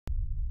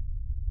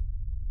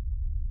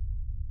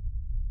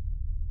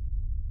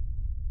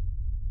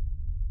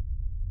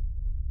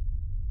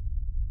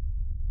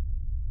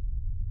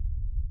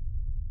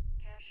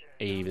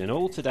Evening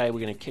all. Today we're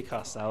going to kick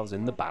ourselves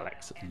in the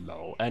BALACs.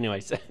 Lol.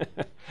 Anyway, so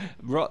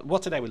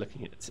what today we're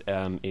looking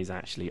at is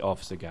actually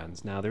officer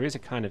guns. Now there is a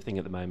kind of thing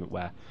at the moment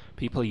where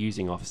people are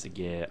using officer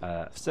gear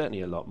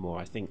certainly a lot more.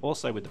 I think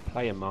also with the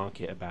player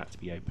market about to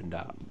be opened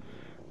up,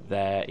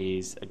 there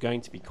is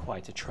going to be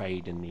quite a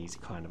trade in these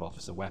kind of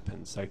officer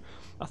weapons. So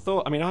I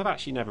thought, I mean, I've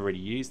actually never really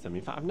used them.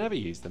 In fact, I've never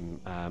used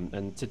them.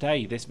 And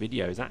today, this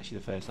video is actually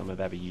the first time I've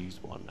ever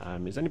used one.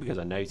 It's only because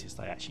I noticed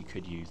I actually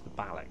could use the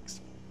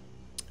BALACs.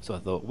 So I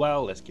thought,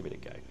 well, let's give it a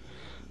go.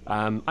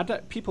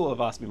 People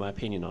have asked me my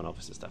opinion on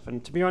officer stuff,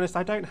 and to be honest,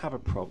 I don't have a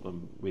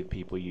problem with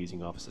people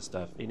using officer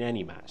stuff in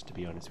any match, to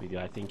be honest with you.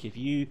 I think if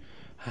you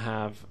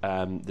have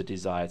the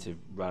desire to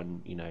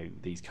run, you know,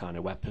 these kind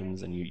of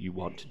weapons and you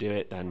want to do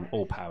it, then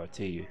all power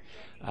to you.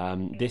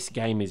 This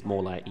game is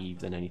more like EVE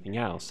than anything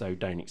else, so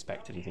don't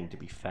expect anything to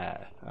be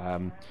fair.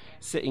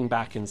 Sitting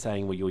back and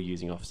saying, well, you're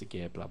using officer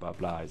gear, blah, blah,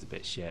 blah, is a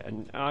bit shit.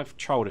 And I've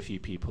trolled a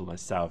few people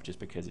myself just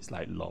because it's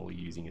like, lol,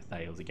 using a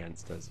Thales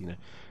against us, you know.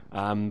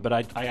 But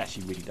I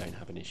actually really don't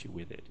have an issue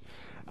with it.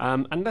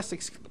 And let's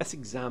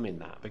examine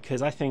that,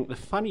 because I think the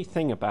funny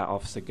thing about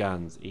officer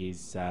guns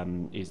is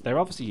they're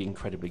obviously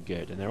incredibly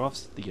good, and they're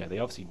obviously, you know, they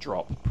obviously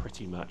drop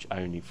pretty much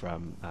only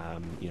from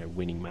you know,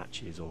 winning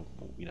matches, or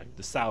you know,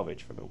 the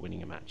salvage from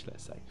winning a match,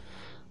 let's say.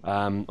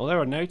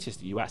 Although I noticed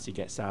that you actually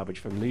get salvage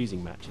from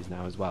losing matches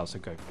now as well, so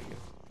go figure.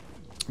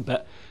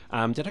 But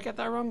did I get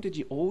that wrong? Did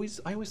you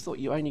always? I always thought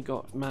you only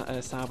got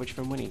salvage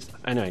from winning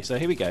stuff. Anyway, so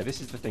here we go. This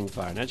is the thing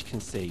firing. As you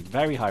can see,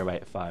 very high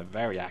rate of fire,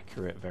 very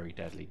accurate, very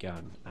deadly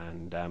gun.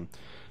 And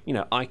you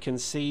know, I can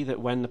see that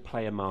when the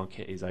player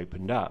market is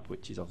opened up,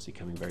 which is obviously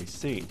coming very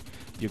soon,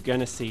 you're going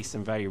to see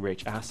some very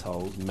rich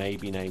assholes,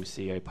 maybe named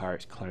CEO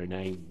Pirates Clone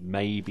A,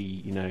 maybe,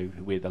 you know,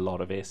 with a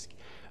lot of ISK.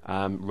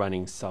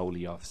 Running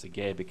solely officer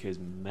gear because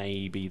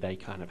maybe they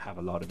kind of have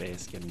a lot of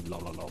ISK and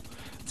lol.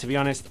 To be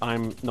honest,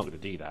 I'm not going to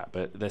do that,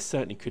 but there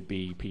certainly could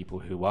be people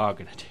who are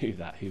going to do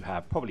that, who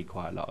have probably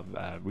quite a lot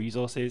of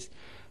resources,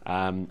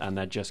 and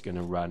they're just going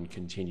to run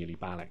continually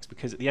BALACs,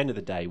 because at the end of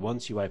the day,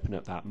 once you open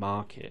up that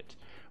market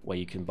where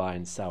you can buy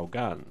and sell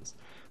guns,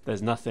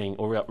 there's nothing,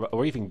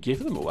 or even give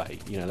them away,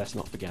 you know, let's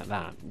not forget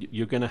that.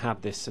 You're going to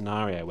have this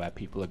scenario where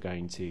people are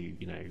going to,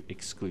 you know,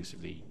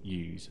 exclusively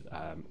use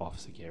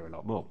officer gear a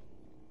lot more.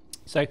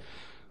 So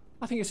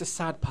I think it's a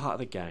sad part of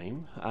the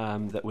game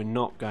that we're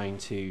not going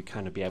to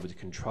kind of be able to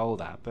control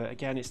that. But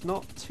again, it's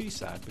not too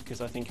sad,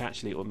 because I think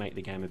actually it will make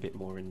the game a bit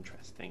more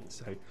interesting.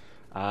 So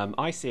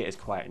I see it as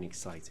quite an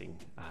exciting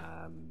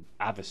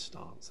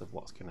stance of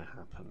what's going to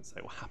happen.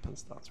 So what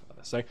happenstance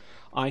rather. So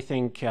I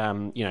think, you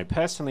know,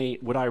 personally,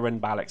 would I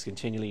run BALACs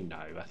continually? No.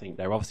 I think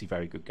they're obviously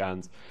very good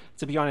guns.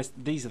 To be honest,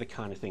 these are the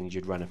kind of things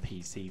you'd run a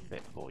PC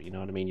fit for. You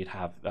know what I mean? You'd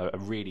have a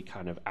really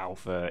kind of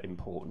alpha,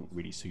 important,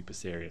 really super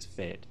serious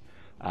fit.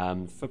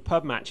 For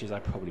pub matches, I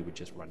probably would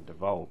just run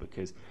Devol,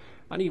 because,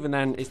 and even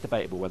then, it's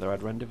debatable whether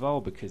I'd run Devol,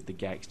 because the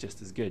Gek's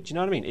just as good. Do you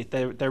know what I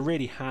mean? There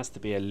really has to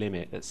be a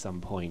limit at some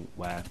point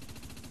where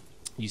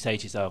you say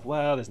to yourself,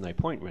 well, there's no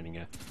point running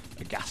a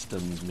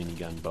Gaston's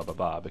minigun, blah blah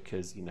blah,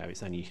 because, you know,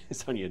 it's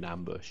only an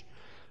ambush.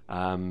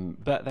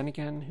 But then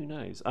again, who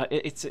knows?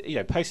 It's, you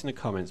know, post in the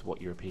comments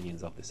what your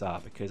opinions of this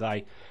are, because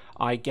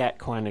I get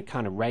kind of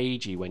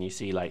ragey when you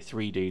see like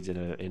 3 dudes in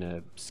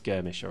a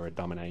skirmish or a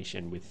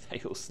domination with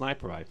Thales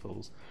sniper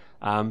rifles,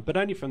 but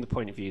only from the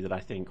point of view that I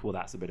think, well,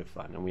 that's a bit of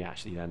fun, and we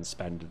actually then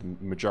spend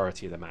the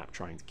majority of the map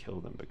trying to kill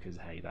them because,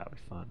 hey, that'll be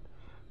fun.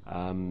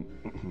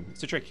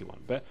 It's a tricky one,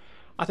 but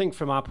I think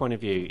from our point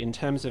of view, in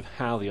terms of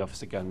how the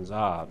officer guns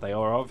are, they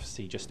are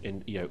obviously just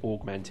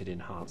augmented,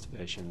 enhanced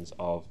versions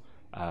of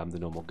the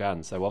normal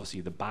gun. So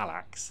obviously the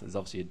BALACs, there's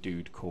obviously a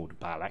dude called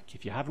BALAC.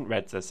 If you haven't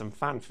read, there's some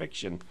fan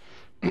fiction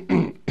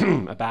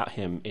about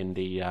him in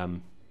the I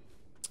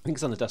think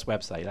it's on the Dust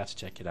website, you'll have to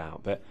check it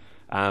out. But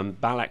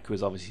BALAC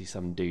was obviously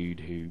some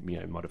dude who, you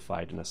know,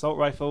 modified an assault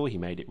rifle, he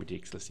made it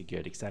ridiculously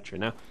good, etc.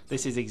 Now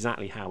this is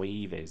exactly how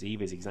EVE is.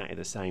 EVE is exactly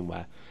the same,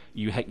 where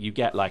you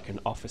get like an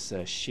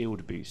officer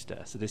shield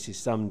booster. So this is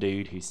some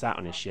dude who sat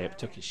on his ship,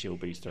 took his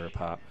shield booster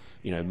apart,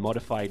 you know,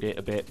 modified it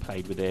a bit,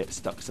 played with it,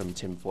 stuck some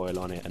tinfoil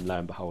on it, and lo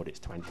and behold, it's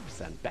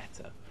 20%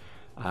 better.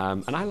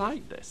 And I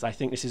like this. I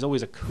think this is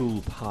always a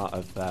cool part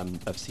of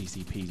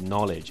CCP's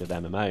knowledge of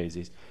MMOs,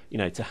 is, you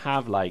know, to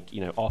have like,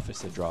 you know,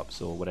 officer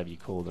drops or whatever you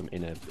call them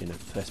in a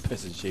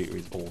first-person shooter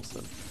is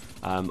awesome.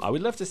 I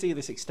would love to see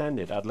this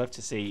extended. I'd love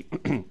to see,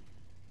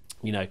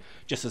 you know,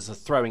 just as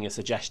throwing a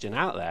suggestion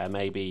out there,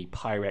 maybe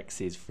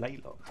Pyrex's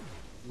Flaylock.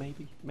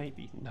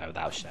 Maybe. No,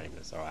 that was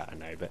shameless. All right, I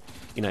know. But,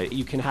 you know,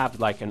 you can have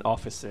like an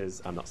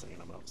officer's, I'm not saying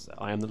I'm an officer,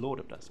 I am the Lord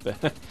of Dust,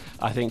 but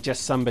I think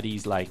just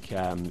somebody's like,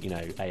 you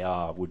know,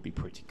 AR would be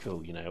pretty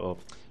cool, you know, or,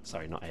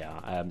 sorry, not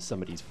AR,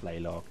 somebody's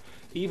Flaylock.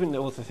 Even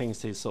all the things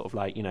to sort of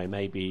like, you know,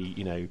 maybe,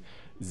 you know,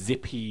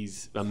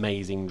 Zippy's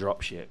amazing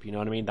dropship, you know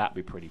what I mean? That'd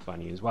be pretty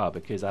funny as well,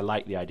 because I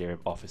like the idea of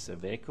officer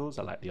vehicles.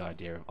 I like the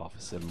idea of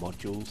officer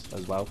modules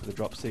as well for the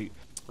drop suit.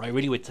 I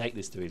really would take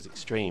this to its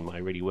extreme. I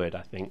really would.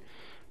 I think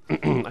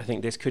I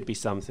think this could be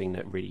something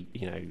that really,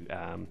 you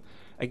know,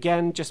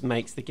 again, just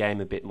makes the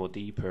game a bit more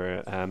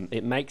deeper.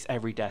 It makes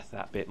every death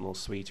that bit more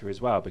sweeter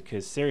as well,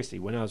 because seriously,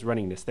 when I was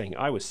running this thing,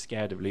 I was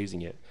scared of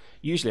losing it.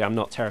 Usually I'm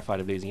not terrified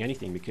of losing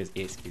anything because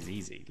ISK is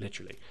easy,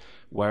 literally.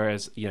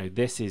 Whereas, you know,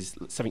 this is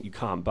something you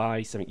can't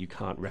buy, something you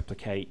can't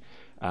replicate,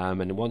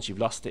 and once you've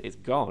lost it, it's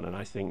gone. And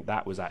I think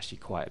that was actually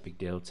quite a big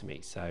deal to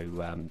me.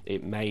 So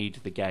it made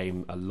the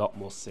game a lot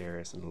more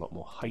serious and a lot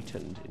more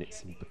heightened in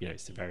its, you know,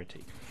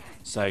 severity.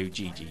 So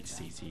GG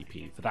to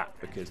CCP for that,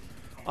 because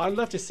I'd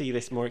love to see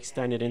this more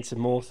extended into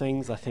more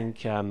things. I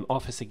think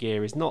officer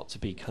gear is not to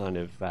be kind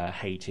of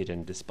hated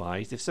and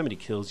despised. If somebody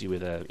kills you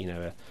with a, you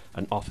know,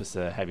 an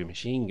officer heavy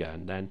machine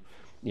gun, then,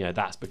 you know,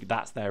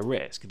 that's their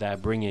risk. They're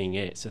bringing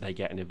it, so they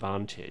get an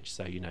advantage.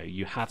 So, you know,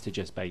 you have to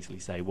just basically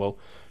say, well,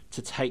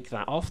 to take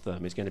that off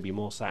them is going to be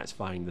more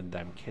satisfying than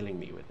them killing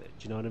me with it.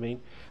 Do you know what I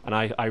mean? And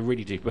I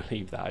really do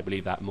believe that. I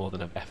believe that more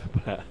than I've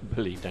ever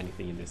believed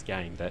anything in this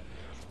game, that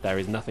there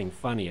is nothing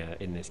funnier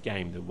in this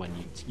game than when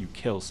you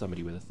kill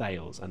somebody with a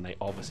Thales and they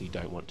obviously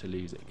don't want to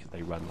lose it because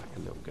they run like a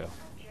little girl.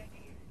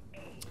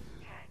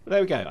 But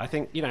there we go. I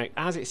think, you know,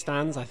 as it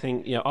stands, I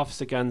think, you know,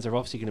 officer guns are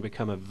obviously going to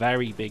become a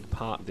very big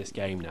part of this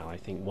game now. I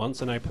think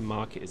once an open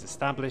market is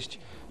established,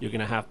 you're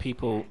going to have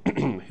people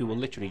who will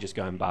literally just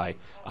go and buy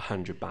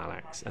 100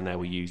 BALACs and they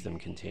will use them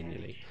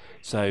continually.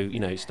 So, you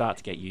know, start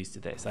to get used to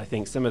this. I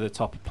think some of the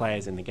top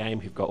players in the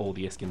game who've got all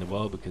the ISK in the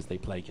world because they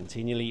play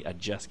continually are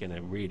just going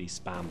to really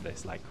spam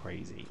this like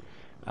crazy.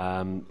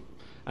 And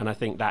I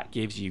think that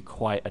gives you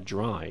quite a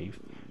drive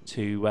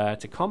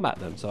to combat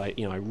them. So I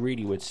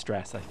really would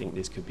stress, I think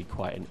this could be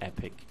quite an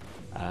epic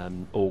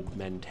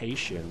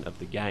augmentation of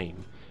the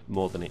game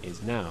more than it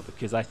is now,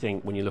 because I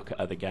think when you look at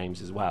other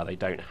games as well, they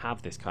don't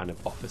have this kind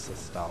of officer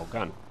style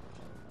gun.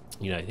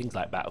 You know, things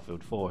like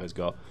Battlefield 4 has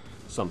got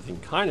something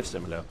kind of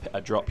similar,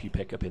 a drop you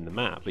pick up in the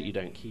map, but you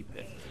don't keep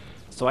it.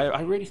 So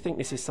I really think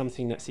this is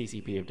something that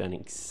CCP have done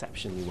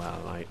exceptionally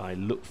well. I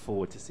look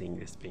forward to seeing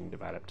this being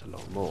developed a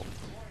lot more.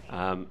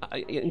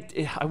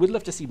 I would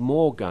love to see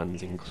more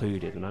guns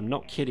included, and I'm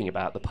not kidding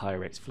about the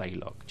Pyrex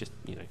Flaylock. Just,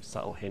 you know,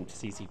 subtle hint to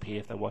CCP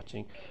if they're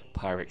watching.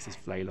 Pyrex's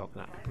Flaylock,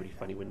 that'd be pretty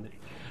funny, wouldn't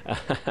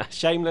it?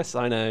 Shameless,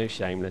 I know,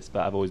 shameless,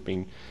 but I've always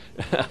been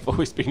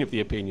of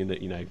the opinion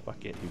that, you know,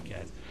 fuck it, who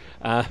cares?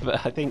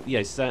 But I think, you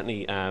know,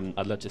 certainly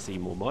I'd love to see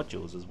more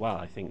modules as well.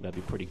 I think that'd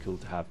be pretty cool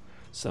to have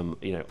some,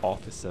 you know,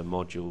 officer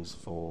modules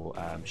for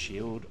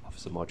shield,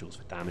 officer modules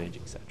for damage,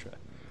 etc.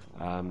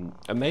 And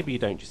maybe you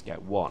don't just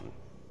get one.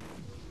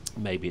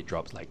 Maybe it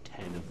drops like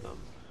 10 of them.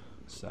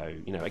 So,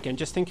 you know, again,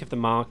 just think of the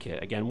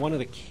market. Again, one of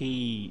the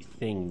key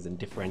things and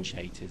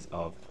differentiators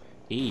of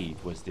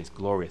EVE was this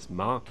glorious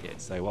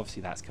market. So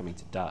obviously that's coming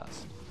to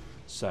dust.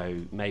 So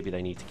maybe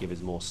they need to give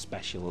us more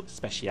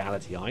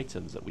speciality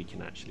items that we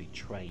can actually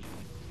trade.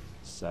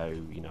 So,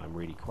 you know, I'm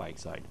really quite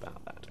excited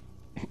about that.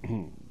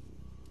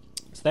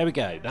 So there we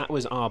go. That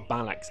was our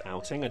BALAC's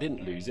outing. I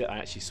didn't lose it. I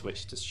actually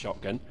switched to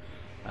shotgun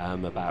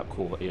about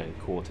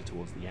quarter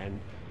towards the end.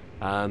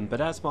 But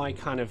as my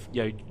kind of,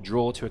 you know,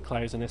 draw to a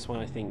close on this one,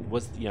 I think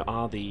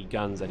are the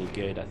guns any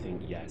good? I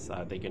think yes.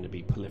 Are they going to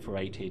be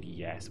proliferated?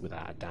 Yes,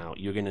 without a doubt.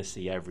 You're going to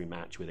see every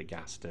match with a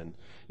Gaston.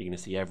 You're going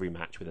to see every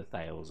match with a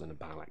Thales and a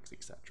BALAC,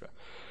 etc.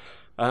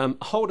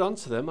 Hold on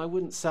to them. I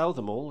wouldn't sell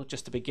them all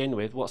just to begin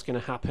with. What's going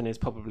to happen is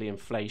probably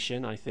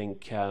inflation. I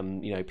think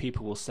you know,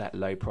 people will set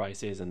low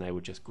prices and they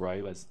will just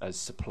grow as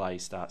supply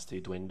starts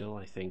to dwindle.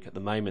 I think at the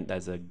moment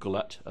there's a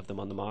glut of them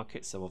on the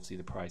market, so obviously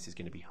the price is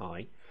going to be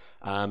high.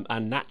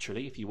 And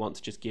naturally, if you want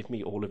to just give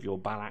me all of your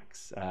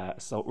BALAC's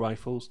assault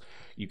rifles,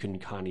 you can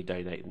kindly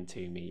donate them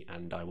to me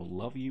and I will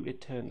love you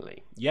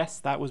eternally. Yes,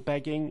 that was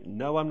begging.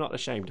 No, I'm not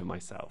ashamed of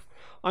myself.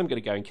 I'm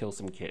going to go and kill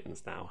some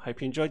kittens now.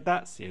 Hope you enjoyed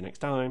that. See you next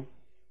time.